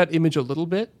tweaked that image a little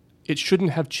bit, it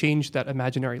shouldn't have changed that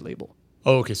imaginary label.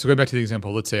 Oh, okay. So going back to the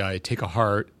example, let's say I take a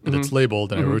heart that's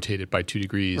labeled and I rotate it by 2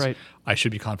 degrees. Right. I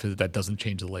should be confident that doesn't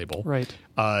change the label. Right.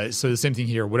 So the same thing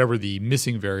here, whatever the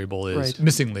missing variable is,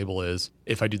 missing label is,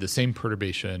 if I do the same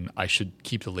perturbation, I should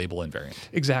keep the label invariant.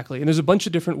 Exactly. And there's a bunch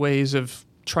of different ways of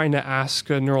trying to ask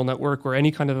a neural network or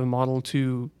any kind of a model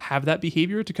to have that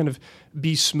behavior, to kind of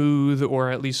be smooth or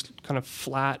at least kind of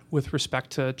flat with respect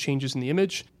to changes in the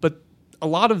image. But a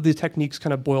lot of the techniques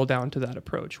kind of boil down to that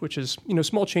approach, which is,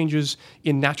 small changes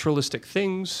in naturalistic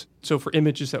things. So for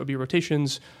images, that would be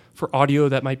rotations. For audio,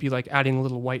 that might be like adding a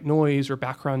little white noise or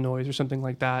background noise or something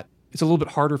like that. It's a little bit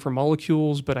harder for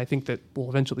molecules, but I think that we'll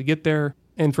eventually get there.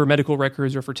 And for medical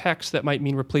records or for text, that might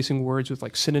mean replacing words with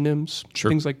like synonyms,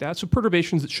 things like that. So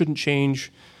perturbations that shouldn't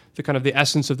change the kind of the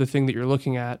essence of the thing that you're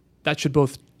looking at. That should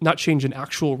both not change an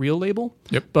actual real label,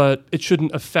 but it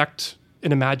shouldn't affect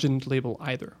an imagined label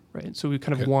either, right? So we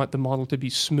kind of want the model to be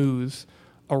smooth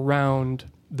around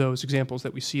those examples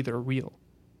that we see that are real.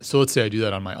 So let's say I do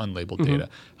that on my unlabeled data.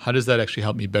 How does that actually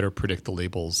help me better predict the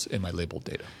labels in my labeled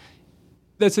data?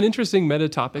 That's an interesting meta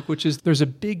topic, which is there's a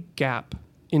big gap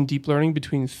in deep learning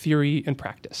between theory and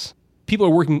practice. People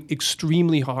are working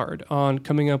extremely hard on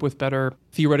coming up with better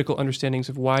theoretical understandings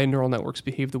of why neural networks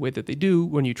behave the way that they do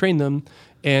when you train them.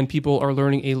 And people are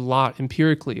learning a lot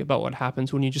empirically about what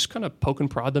happens when you just kind of poke and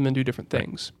prod them and do different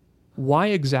things. Why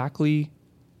exactly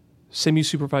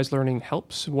semi-supervised learning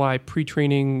helps, why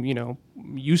pre-training,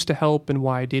 used to help, and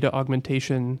why data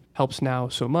augmentation helps now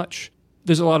so much.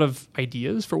 There's a lot of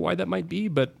ideas for why that might be,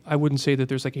 but I wouldn't say that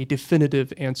there's like a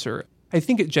definitive answer. I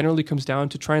think it generally comes down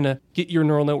to trying to get your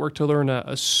neural network to learn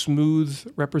a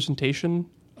smooth representation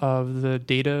of the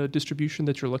data distribution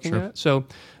that you're looking at. So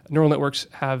neural networks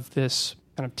have this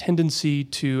kind of tendency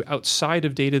to, outside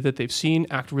of data that they've seen,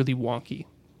 act really wonky.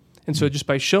 And so just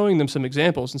by showing them some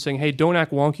examples and saying, hey, don't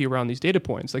act wonky around these data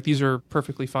points, like these are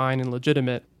perfectly fine and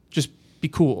legitimate, just be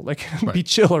cool, like be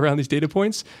chill around these data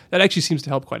points, that actually seems to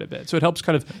help quite a bit. So it helps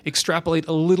kind of extrapolate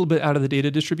a little bit out of the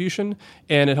data distribution,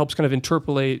 and it helps kind of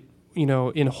interpolate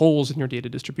in holes in your data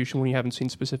distribution when you haven't seen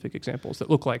specific examples that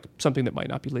look like something that might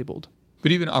not be labeled.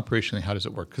 But even operationally, how does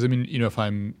it work? Because if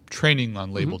I'm training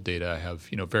on labeled data, I have,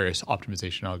 various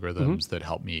optimization algorithms that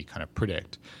help me kind of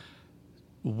predict.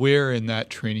 Where in that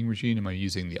training regime am I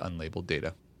using the unlabeled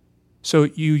data? So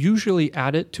you usually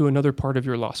add it to another part of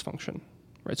your loss function.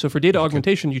 Right. So for data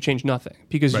augmentation, you change nothing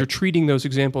because you're treating those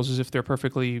examples as if they're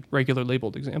perfectly regular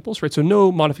labeled examples, right? So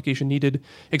no modification needed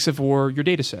except for your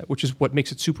data set, which is what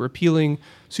makes it super appealing,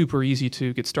 super easy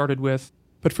to get started with.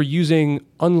 But for using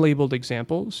unlabeled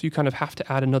examples, you kind of have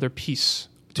to add another piece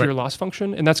to your loss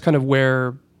function. And that's kind of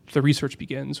where the research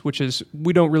begins, which is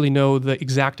we don't really know the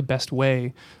exact best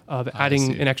way of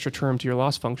adding an extra term to your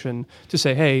loss function to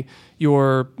say, hey,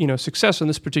 your success in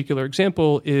this particular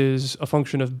example is a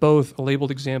function of both a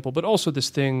labeled example, but also this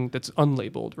thing that's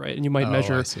unlabeled, right? And you might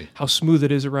measure how smooth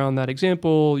it is around that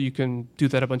example. You can do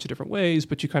that a bunch of different ways,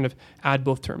 but you kind of add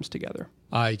both terms together.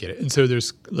 I get it. And so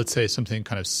there's, let's say, something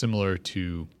kind of similar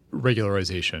to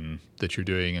regularization that you're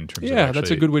doing in terms of actually, that's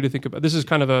a good way to think about it. This is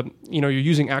kind of you're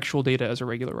using actual data as a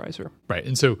regularizer. Right.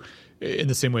 And so in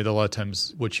the same way that a lot of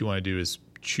times what you want to do is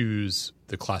choose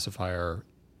the classifier.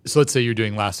 So let's say you're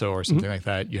doing lasso or something like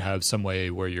that. You have some way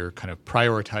where you're kind of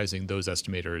prioritizing those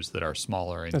estimators that are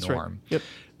smaller in norm. Right. Yep.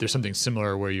 There's something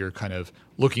similar where you're kind of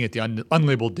looking at the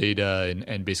unlabeled data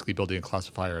and basically building a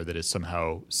classifier that is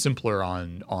somehow simpler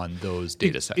on those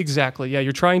data sets. Exactly. Yeah.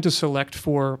 You're trying to select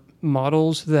for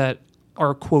models that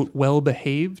are, quote,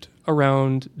 well-behaved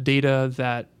around data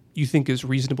that you think is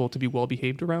reasonable to be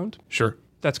well-behaved around. Sure.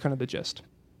 That's kind of the gist.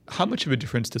 How much of a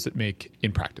difference does it make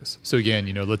in practice? So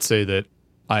again, let's say that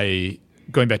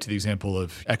going back to the example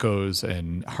of echoes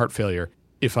and heart failure,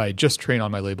 if I just train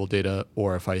on my labeled data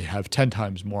or if I have 10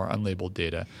 times more unlabeled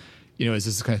data, is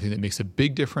this the kind of thing that makes a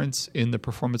big difference in the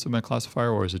performance of my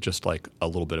classifier, or is it just like a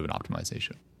little bit of an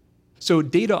optimization? So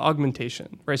data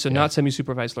augmentation, right? So not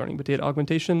semi-supervised learning, but data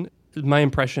augmentation, my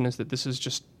impression is that this is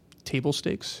just table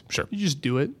stakes. Sure. You just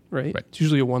do it, right? It's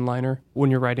usually a one-liner when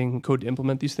you're writing code to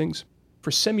implement these things. For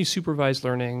semi-supervised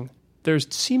learning, there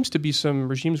seems to be some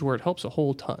regimes where it helps a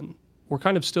whole ton. We're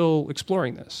kind of still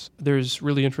exploring this. There's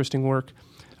really interesting work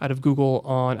out of Google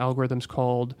on algorithms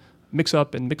called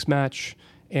mix-up and mix-match,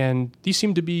 and these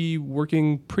seem to be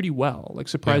working pretty well, like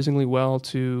surprisingly well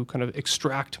to kind of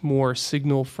extract more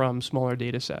signal from smaller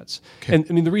data sets. Okay. And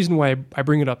I mean, the reason why I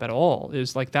bring it up at all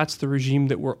is like that's the regime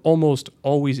that we're almost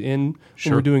always in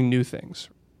when we're doing new things.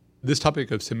 This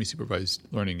topic of semi-supervised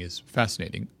learning is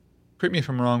fascinating. correct me if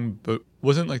I'm wrong, but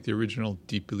wasn't like the original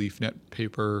deep belief net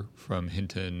paper from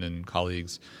Hinton and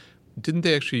colleagues, didn't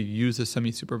they actually use a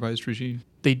semi-supervised regime?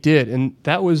 They did, and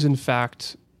that was in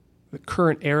fact the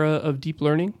current era of deep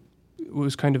learning. It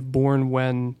was kind of born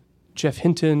when Jeff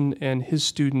Hinton and his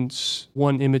students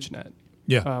won ImageNet,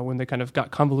 when they kind of got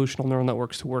convolutional neural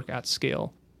networks to work at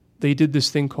scale. They did this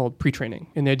thing called pre-training,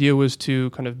 and the idea was to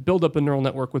kind of build up a neural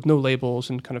network with no labels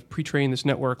and kind of pre-train this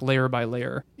network layer by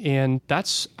layer. And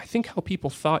that's, I think, how people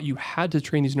thought you had to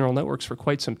train these neural networks for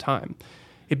quite some time.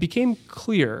 It became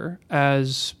clear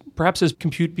perhaps as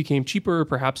compute became cheaper,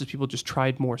 perhaps as people just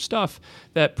tried more stuff,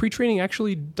 that pre-training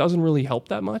actually doesn't really help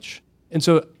that much. And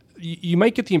so you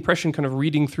might get the impression kind of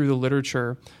reading through the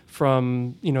literature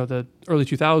from, the early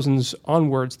 2000s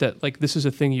onwards that like this is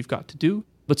a thing you've got to do.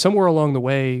 But somewhere along the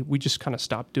way, we just kind of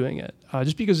stopped doing it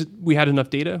just because we had enough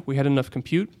data, we had enough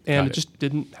compute, and it just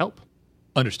didn't help.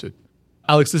 Understood.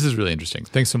 Alex, this is really interesting.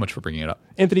 Thanks so much for bringing it up.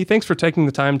 Anthony, thanks for taking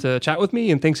the time to chat with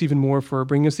me, and thanks even more for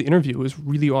bringing us the interview. It was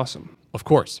really awesome. Of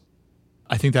course.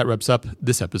 I think that wraps up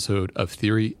this episode of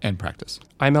Theory and Practice.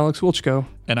 I'm Alex Wilchko.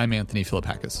 And I'm Anthony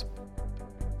Philippakis.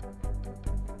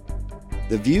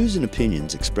 The views and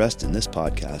opinions expressed in this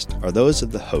podcast are those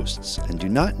of the hosts and do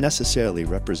not necessarily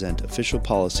represent official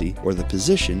policy or the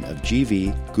position of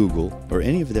GV, Google, or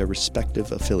any of their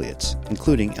respective affiliates,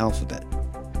 including Alphabet.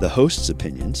 The hosts'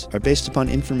 opinions are based upon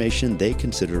information they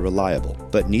consider reliable,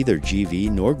 but neither GV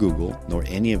nor Google nor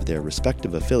any of their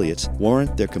respective affiliates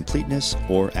warrant their completeness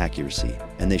or accuracy,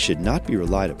 and they should not be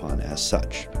relied upon as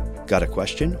such. Got a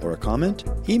question or a comment?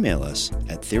 Email us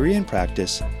at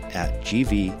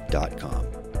theoryandpractice@gv.com.